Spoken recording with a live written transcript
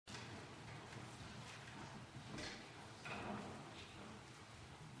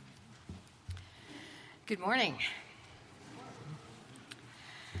Good morning.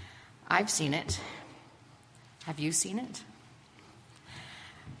 I've seen it. Have you seen it?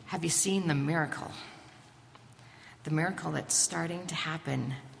 Have you seen the miracle? The miracle that's starting to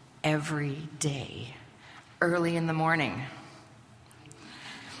happen every day, early in the morning.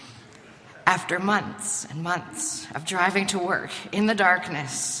 After months and months of driving to work in the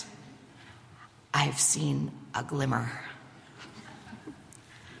darkness, I've seen a glimmer.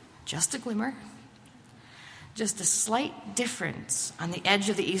 Just a glimmer. Just a slight difference on the edge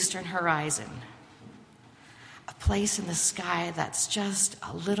of the eastern horizon. A place in the sky that's just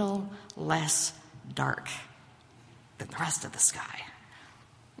a little less dark than the rest of the sky.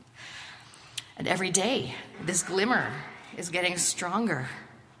 And every day, this glimmer is getting stronger.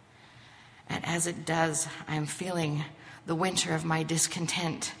 And as it does, I'm feeling the winter of my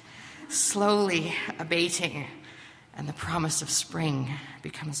discontent slowly abating, and the promise of spring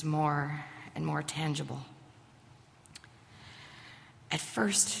becomes more and more tangible. At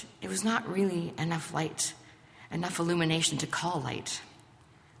first, it was not really enough light, enough illumination to call light,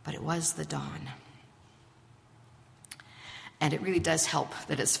 but it was the dawn. And it really does help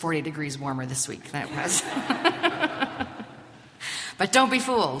that it's 40 degrees warmer this week than it was. But don't be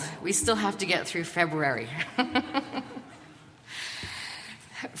fooled. We still have to get through February.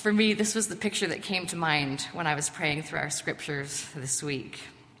 For me, this was the picture that came to mind when I was praying through our scriptures this week.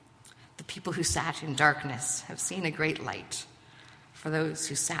 The people who sat in darkness have seen a great light. For those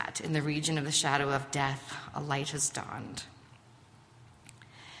who sat in the region of the shadow of death, a light has dawned.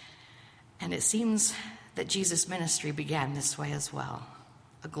 And it seems that Jesus' ministry began this way as well,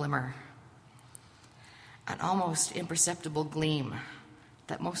 a glimmer, an almost imperceptible gleam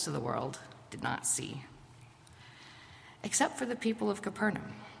that most of the world did not see, except for the people of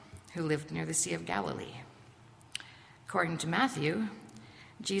Capernaum, who lived near the Sea of Galilee. According to Matthew,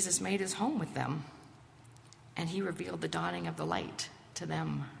 Jesus made his home with them, and he revealed the dawning of the light to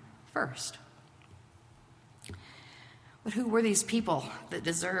them first. But who were these people that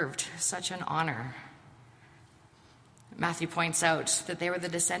deserved such an honor? Matthew points out that they were the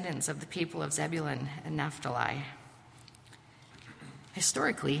descendants of the people of Zebulun and Naphtali.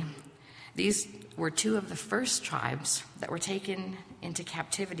 Historically, these were two of the first tribes that were taken into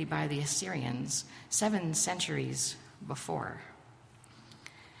captivity by the Assyrians 7 centuries before.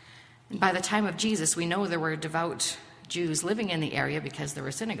 And by the time of Jesus, we know there were devout Jews living in the area because there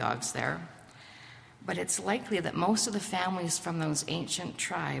were synagogues there. But it's likely that most of the families from those ancient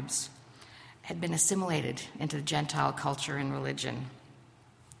tribes had been assimilated into Gentile culture and religion.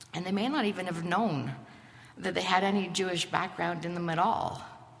 And they may not even have known that they had any Jewish background in them at all.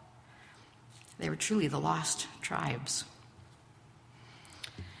 They were truly the lost tribes.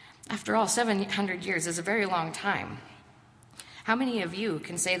 After all, 700 years is a very long time. How many of you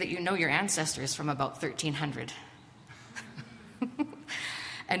can say that you know your ancestors from about 1300?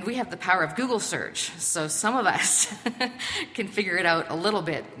 And we have the power of Google search, so some of us can figure it out a little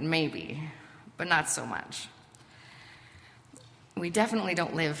bit, maybe, but not so much. We definitely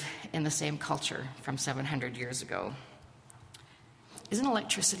don't live in the same culture from 700 years ago. Isn't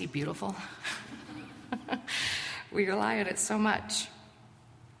electricity beautiful? We rely on it so much.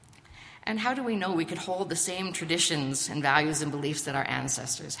 And how do we know we could hold the same traditions and values and beliefs that our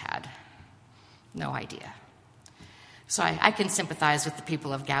ancestors had? No idea. So I can sympathize with the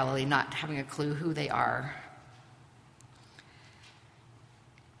people of Galilee not having a clue who they are.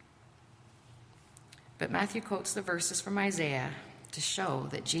 But Matthew quotes the verses from Isaiah to show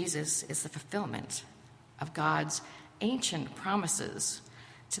that Jesus is the fulfillment of God's ancient promises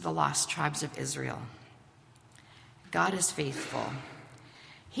to the lost tribes of Israel. God is faithful.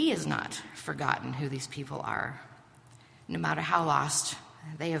 He has not forgotten who these people are, no matter how lost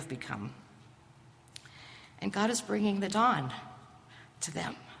they have become. And God is bringing the dawn to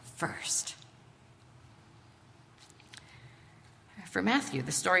them first. For Matthew,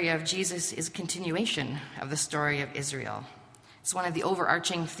 the story of Jesus is a continuation of the story of Israel. It's one of the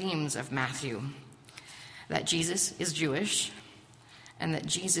overarching themes of Matthew, that Jesus is Jewish and that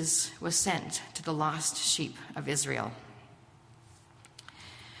Jesus was sent to the lost sheep of Israel.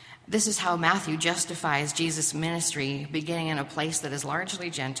 This is how Matthew justifies Jesus' ministry beginning in a place that is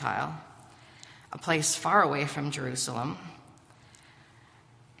largely Gentile, a place far away from Jerusalem,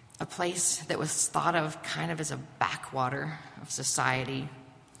 a place that was thought of kind of as a backwater of society,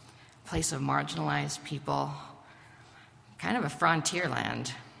 a place of marginalized people, kind of a frontier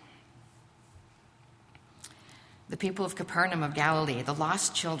land. The people of Capernaum of Galilee, the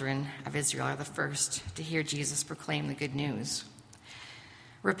lost children of Israel, are the first to hear Jesus proclaim the good news.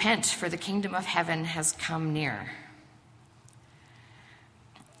 Repent, for the kingdom of heaven has come near.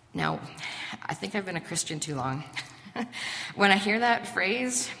 Now, I think I've been a Christian too long. When I hear that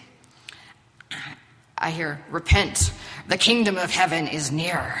phrase, I hear, repent, the kingdom of heaven is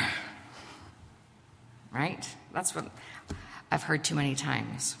near. Right? That's what I've heard too many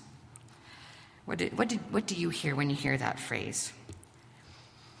times. What do you hear when you hear that phrase?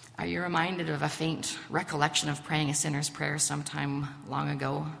 Are you reminded of a faint recollection of praying a sinner's prayer sometime long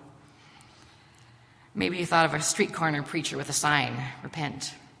ago? Maybe you thought of a street corner preacher with a sign,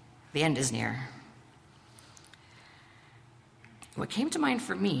 repent, the end is near. What came to mind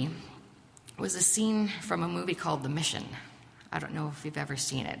for me was a scene from a movie called The Mission. I don't know if you've ever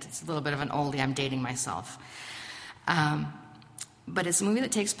seen it. It's a little bit of an oldie. I'm dating myself. But it's a movie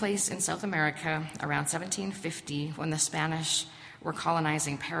that takes place in South America around 1750 when the Spanish were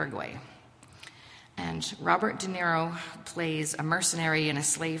colonizing Paraguay. And Robert De Niro plays a mercenary and a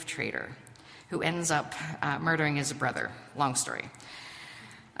slave trader who ends up murdering his brother. Long story.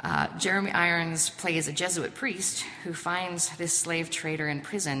 Jeremy Irons plays a Jesuit priest who finds this slave trader in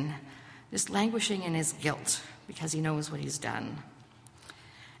prison, just languishing in his guilt because he knows what he's done.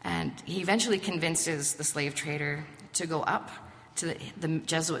 And he eventually convinces the slave trader to go up to the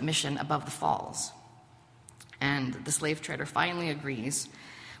Jesuit mission above the falls. And the slave trader finally agrees,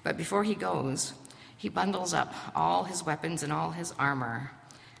 but before he goes, he bundles up all his weapons and all his armor,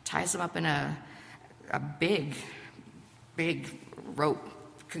 ties them up in a big rope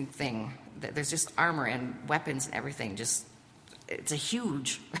thing. There's just armor and weapons and everything. It's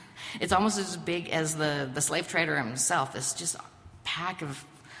almost as big as the slave trader himself. This just pack of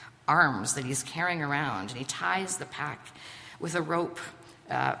arms that he's carrying around, and he ties the pack with a rope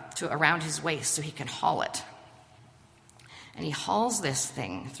around his waist so he can haul it. And he hauls this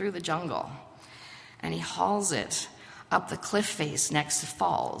thing through the jungle, and he hauls it up the cliff face next to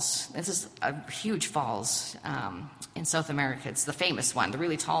falls. This is a huge falls in South America. It's the famous one, the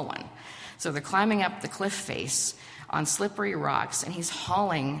really tall one. So they're climbing up the cliff face on slippery rocks, and he's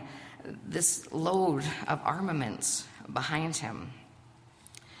hauling this load of armaments behind him.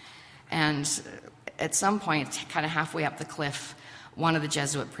 And at some point, kind of halfway up the cliff, one of the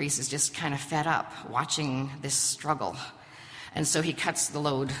Jesuit priests is just kind of fed up watching this struggle. And so he cuts the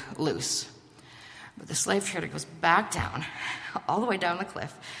load loose. But the slave trader goes back down, all the way down the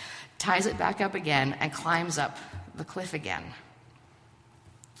cliff, ties it back up again, and climbs up the cliff again.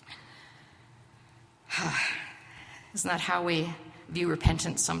 Isn't that how we view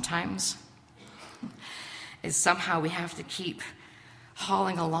repentance sometimes? Is somehow we have to keep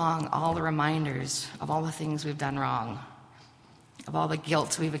hauling along all the reminders of all the things we've done wrong, of all the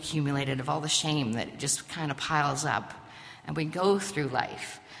guilt we've accumulated, of all the shame that just kind of piles up. And we go through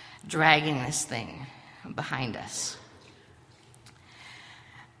life dragging this thing behind us.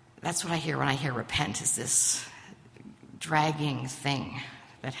 That's what I hear when I hear repent, is this dragging thing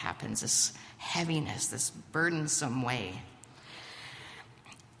that happens, this heaviness, this burdensome way.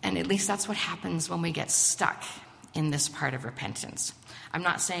 And at least that's what happens when we get stuck in this part of repentance. I'm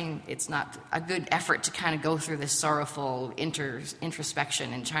not saying it's not a good effort to kind of go through this sorrowful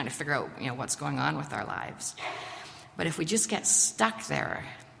introspection and trying to figure out, what's going on with our lives. But if we just get stuck there,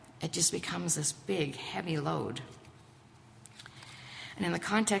 it just becomes this big, heavy load. And in the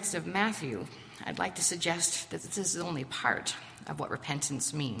context of Matthew, I'd like to suggest that this is only part of what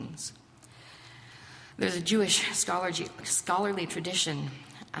repentance means. There's a Jewish scholarly tradition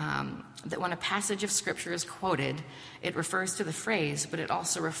that when a passage of Scripture is quoted, it refers to the phrase, but it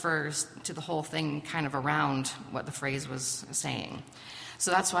also refers to the whole thing kind of around what the phrase was saying. So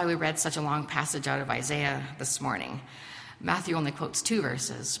that's why we read such a long passage out of Isaiah this morning. Matthew only quotes 2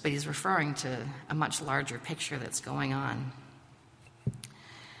 verses, but he's referring to a much larger picture that's going on.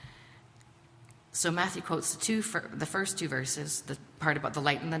 So Matthew quotes the first 2 verses, the part about the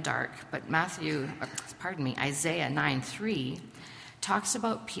light and the dark, but Isaiah 9:3 talks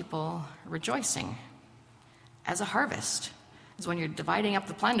about people rejoicing as a harvest. It's when you're dividing up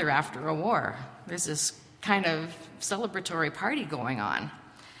the plunder after a war. There's this kind of celebratory party going on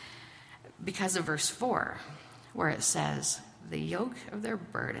because of verse 4, where it says, the yoke of their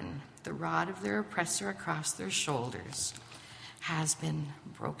burden, the rod of their oppressor across their shoulders has been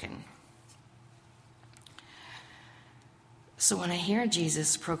broken. So when I hear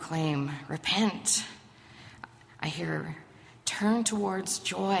Jesus proclaim, repent, I hear, turn towards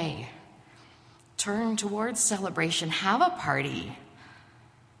joy, turn towards celebration, have a party,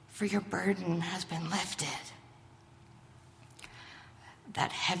 for your burden has been lifted.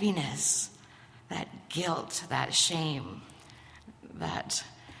 That heaviness, that guilt, that shame, that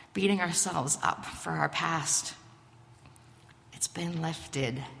beating ourselves up for our past, it's been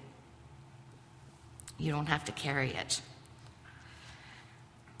lifted. You don't have to carry it.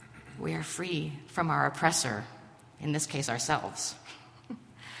 We are free from our oppressor, in this case ourselves.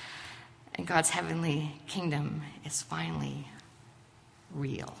 And God's heavenly kingdom is finally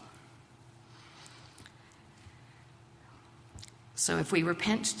real. So if we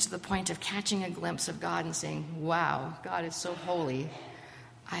repent to the point of catching a glimpse of God and saying, wow, God is so holy,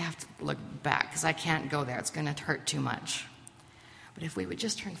 I have to look back because I can't go there. It's going to hurt too much. But if we would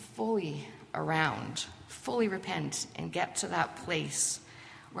just turn fully around, fully repent, and get to that place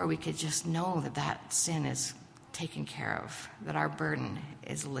where we could just know that that sin is taken care of, that our burden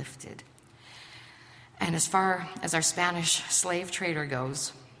is lifted. And as far as our Spanish slave trader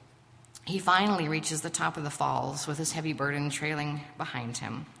goes, he finally reaches the top of the falls with his heavy burden trailing behind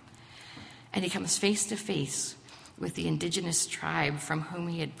him. And he comes face to face with the indigenous tribe from whom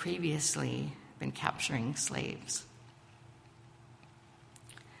he had previously been capturing slaves.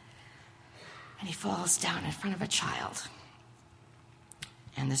 And he falls down in front of a child.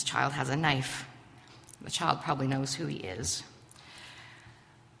 And this child has a knife. The child probably knows who he is.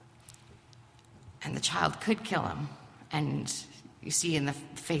 And the child could kill him. And you see in the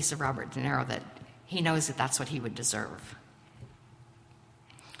face of Robert De Niro that he knows that that's what he would deserve.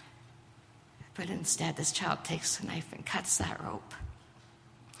 But instead, this child takes a knife and cuts that rope.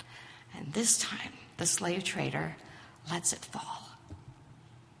 And this time, the slave trader lets it fall.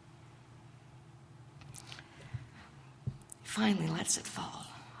 He finally lets it fall.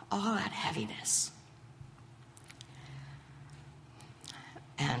 All that heaviness.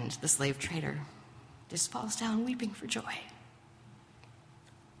 And the slave trader just falls down weeping for joy.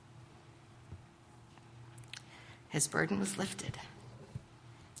 His burden was lifted.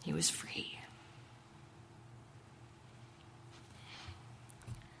 He was free.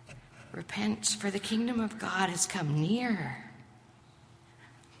 Repent, for the kingdom of God has come near.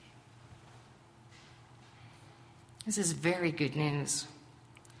 This is very good news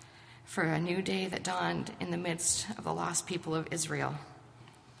for a new day that dawned in the midst of the lost people of Israel.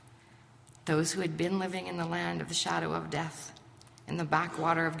 Those who had been living in the land of the shadow of death, in the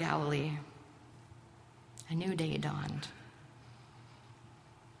backwater of Galilee. A new day dawned.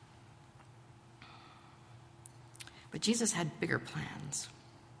 But Jesus had bigger plans.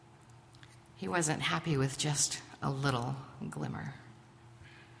 He wasn't happy with just a little glimmer.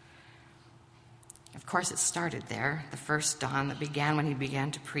 Of course, it started there, the first dawn that began when he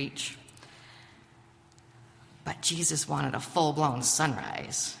began to preach. But Jesus wanted a full-blown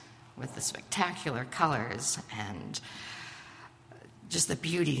sunrise with the spectacular colors and just the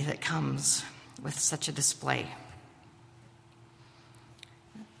beauty that comes with such a display.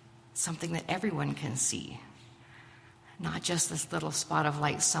 Something that everyone can see, not just this little spot of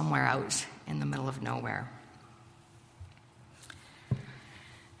light somewhere out in the middle of nowhere.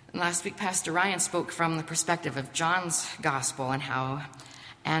 And last week, Pastor Ryan spoke from the perspective of John's gospel and how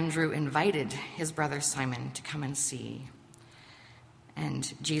Andrew invited his brother Simon to come and see.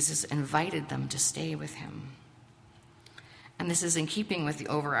 And Jesus invited them to stay with him. And this is in keeping with the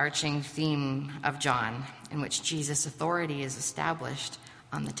overarching theme of John, in which Jesus' authority is established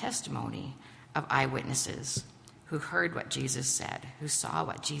on the testimony of eyewitnesses who heard what Jesus said, who saw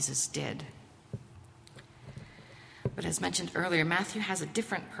what Jesus did. But as mentioned earlier, Matthew has a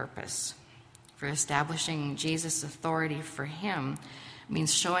different purpose. For establishing Jesus' authority for him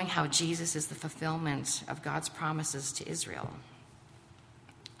means showing how Jesus is the fulfillment of God's promises to Israel.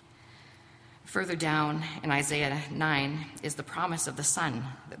 Further down in Isaiah 9 is the promise of the Son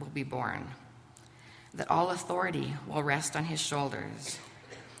that will be born, that all authority will rest on his shoulders,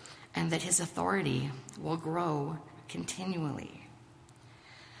 and that his authority will grow continually.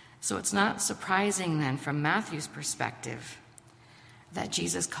 So it's not surprising then from Matthew's perspective that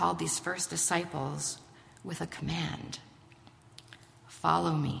Jesus called these first disciples with a command.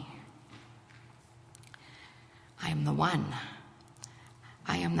 Follow me. I am the one.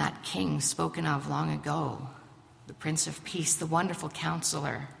 I am that king spoken of long ago, the Prince of Peace, the wonderful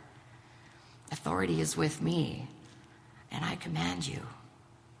counselor. Authority is with me, and I command you,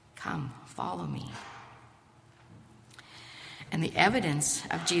 come, follow me. And the evidence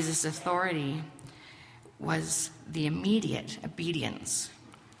of Jesus' authority was the immediate obedience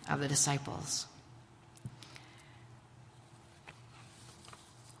of the disciples.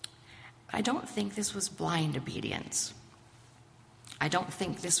 I don't think this was blind obedience. I don't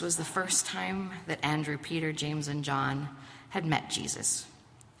think this was the first time that Andrew, Peter, James, and John had met Jesus.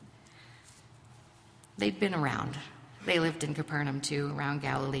 They'd been around. They lived in Capernaum too, around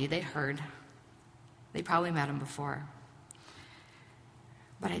Galilee. They heard. They probably met him before.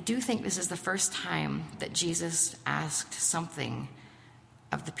 But I do think this is the first time that Jesus asked something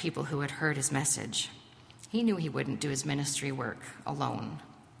of the people who had heard his message. He knew he wouldn't do his ministry work alone.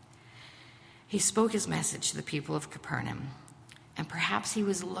 He spoke his message to the people of Capernaum, and perhaps he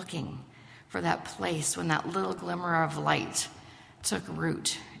was looking for that place when that little glimmer of light took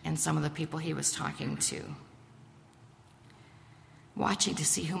root in some of the people he was talking to, watching to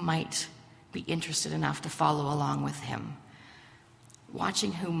see who might be interested enough to follow along with him,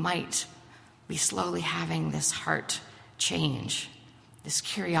 watching who might be slowly having this heart change, this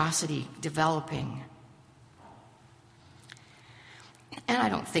curiosity developing. And I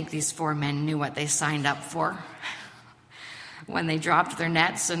don't think these 4 men knew what they signed up for when they dropped their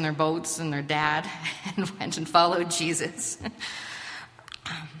nets and their boats and their dad and went and followed Jesus.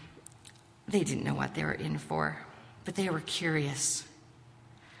 They didn't know what they were in for, but they were curious.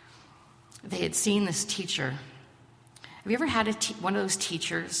 They had seen this teacher. Have you ever had one of those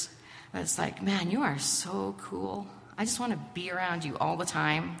teachers that's like, man, you are so cool. I just want to be around you all the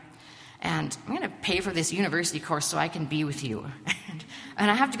time. And I'm going to pay for this university course so I can be with you. And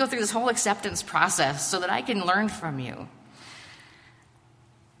I have to go through this whole acceptance process so that I can learn from you.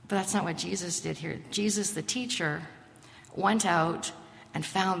 But that's not what Jesus did here. Jesus, the teacher, went out and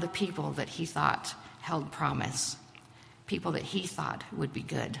found the people that he thought held promise, people that he thought would be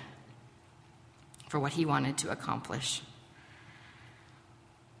good for what he wanted to accomplish.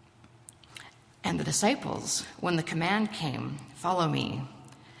 And the disciples, when the command came, follow me,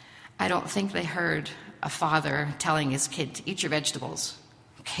 I don't think they heard a father telling his kid to eat your vegetables.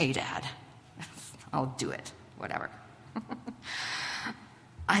 Okay, Dad, I'll do it, whatever.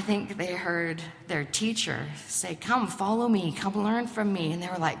 I think they heard their teacher say, come, follow me, come learn from me. And they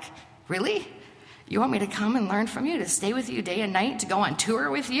were like, really? You want me to come and learn from you, to stay with you day and night, to go on tour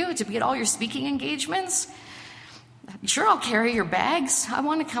with you, to be at all your speaking engagements? Sure, I'll carry your bags. I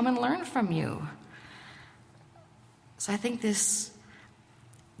want to come and learn from you. So I think this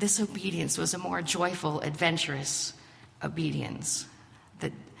obedience was a more joyful, adventurous obedience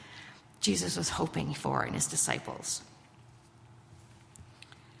that Jesus was hoping for in his disciples.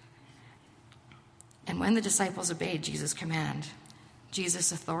 And when the disciples obeyed Jesus' command,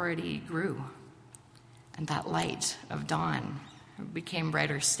 Jesus' authority grew, and that light of dawn became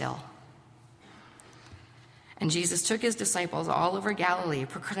brighter still. And Jesus took his disciples all over Galilee,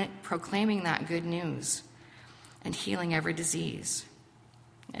 proclaiming that good news and healing every disease.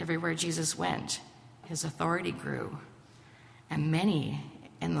 Everywhere Jesus went, his authority grew, and many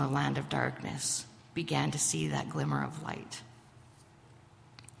in the land of darkness began to see that glimmer of light.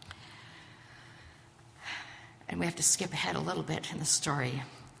 And we have to skip ahead a little bit in the story.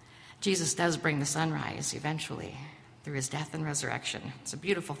 Jesus does bring the sunrise eventually through his death and resurrection. It's a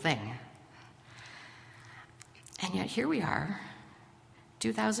beautiful thing. And yet here we are,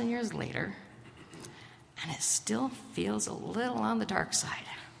 2,000 years later, and it still feels a little on the dark side.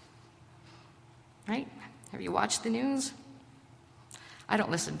 Right? Have you watched the news? I don't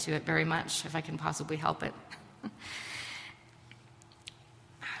listen to it very much, if I can possibly help it.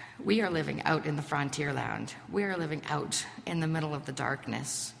 We are living out in the frontier land. We are living out in the middle of the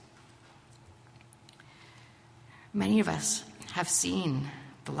darkness. Many of us have seen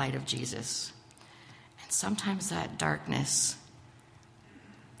the light of Jesus, and sometimes that darkness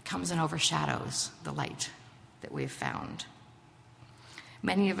comes and overshadows the light that we've found.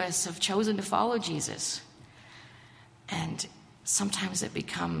 Many of us have chosen to follow Jesus, and sometimes it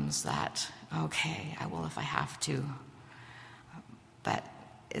becomes that, okay, I will if I have to, but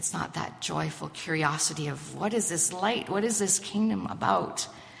it's not that joyful curiosity of what is this light? What is this kingdom about?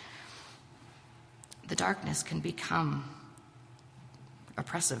 The darkness can become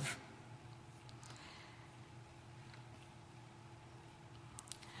oppressive.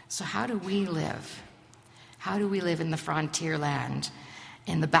 So how do we live? How do we live in the frontier land,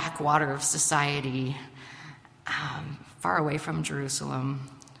 in the backwater of society, far away from Jerusalem?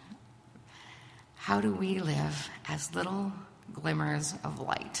 How do we live as little glimmers of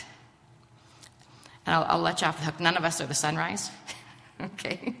light? And I'll let you off the hook. None of us are the sunrise.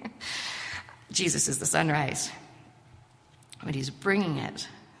 Okay? Jesus is the sunrise. But he's bringing it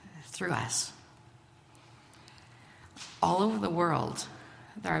through us. All over the world,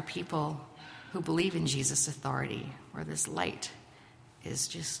 there are people who believe in Jesus' authority, where this light is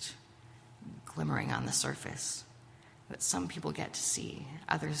just glimmering on the surface, that some people get to see,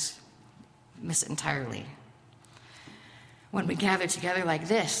 others miss it entirely. When we gather together like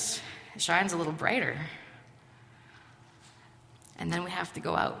this, it shines a little brighter. And then we have to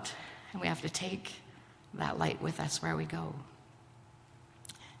go out, and we have to take that light with us where we go.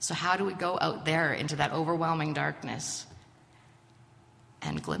 So how do we go out there into that overwhelming darkness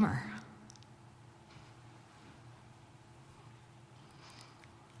and glimmer?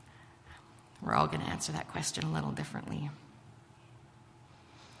 We're all going to answer that question a little differently.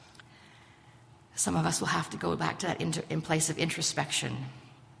 Some of us will have to go back to that in place of introspection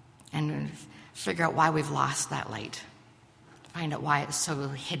and figure out why we've lost that light. Find out why it's so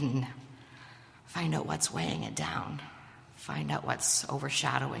hidden. Find out what's weighing it down. Find out what's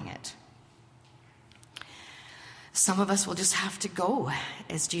overshadowing it. Some of us will just have to go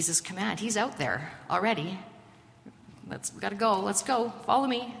as Jesus command. He's out there already. We got to go. Let's go. Follow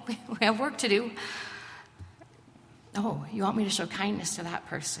me. We have work to do. Oh, you want me to show kindness to that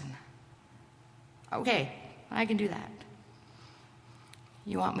person? Okay, I can do that.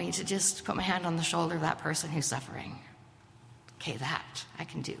 You want me to just put my hand on the shoulder of that person who's suffering? Okay, that I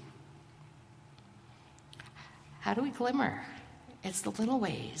can do. How do we glimmer? It's the little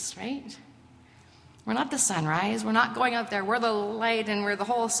ways, right? We're not the sunrise. We're not going out there. We're the light and we're the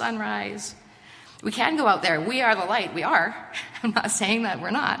whole sunrise. We can go out there. We are the light. We are. I'm not saying that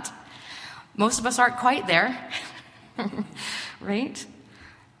we're not. Most of us aren't quite there, right?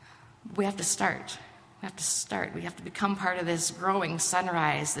 We have to start. We have to start. We have to become part of this growing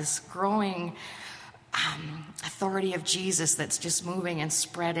sunrise, this growing authority of Jesus that's just moving and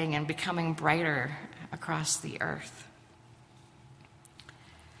spreading and becoming brighter across the earth.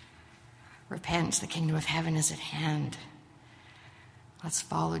 Repent, the kingdom of heaven is at hand. Let's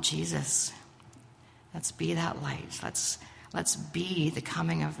follow Jesus. Let's be that light. Let's be the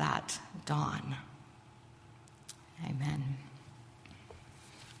coming of that dawn. Amen.